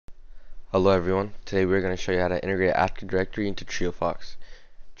Hello everyone, today we're going to show you how to integrate Active Directory into Triofox.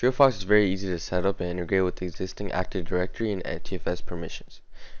 Triofox is very easy to set up and integrate with the existing Active Directory and NTFS permissions.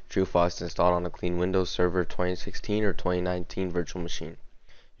 Triofox is installed on a clean Windows Server 2016 or 2019 virtual machine.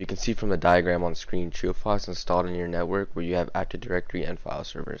 You can see from the diagram on the screen, Triofox is installed in your network where you have Active Directory and file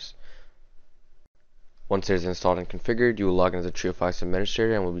servers. Once it is installed and configured, you will log in as a Triofox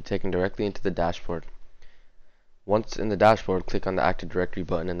administrator and will be taken directly into the dashboard. Once in the dashboard, click on the Active Directory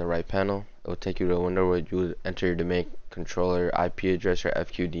button in the right panel. It will take you to a window where you will enter your domain controller, IP address, or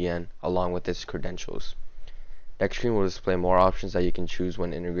FQDN, along with its credentials. Next screen will display more options that you can choose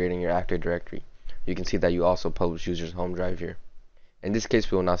when integrating your Active Directory. You can see that you also publish users' home drive here. In this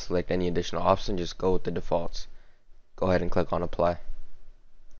case, we will not select any additional options, just go with the defaults. Go ahead and click on Apply.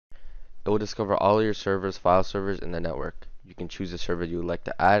 It will discover all of your file servers in the network. You can choose the server you would like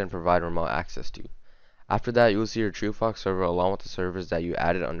to add and provide remote access to. After that, you will see your Triofox server along with the servers that you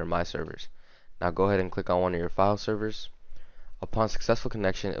added under My Servers. Now go ahead and click on one of your file servers. Upon successful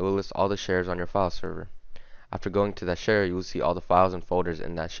connection, it will list all the shares on your file server. After going to that share, you will see all the files and folders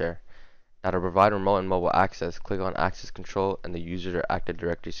in that share. Now to provide remote and mobile access, click on Access Control and the User or Active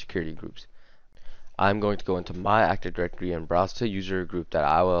Directory security groups. I'm going to go into my Active Directory and browse to a user group that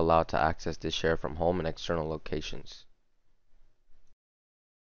I will allow to access this share from home and external locations.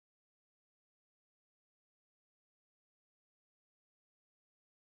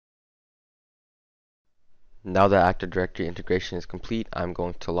 Now that Active Directory integration is complete, I'm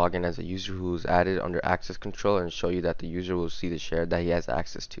going to log in as a user who is added under access control and show you that the user will see the share that he has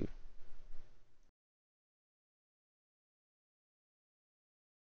access to.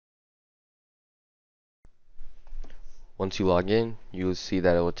 Once you log in, you will see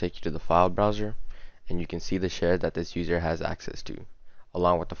that it will take you to the file browser, and you can see the share that this user has access to,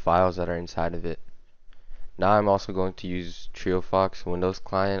 along with the files that are inside of it. Now I'm also going to use Triofox Windows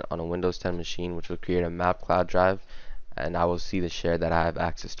Client on a Windows 10 machine, which will create a map cloud drive, and I will see the share that I have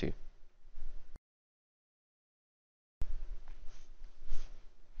access to.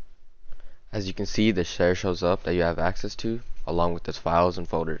 As you can see, the share shows up that you have access to, along with its files and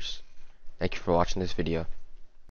folders. Thank you for watching this video.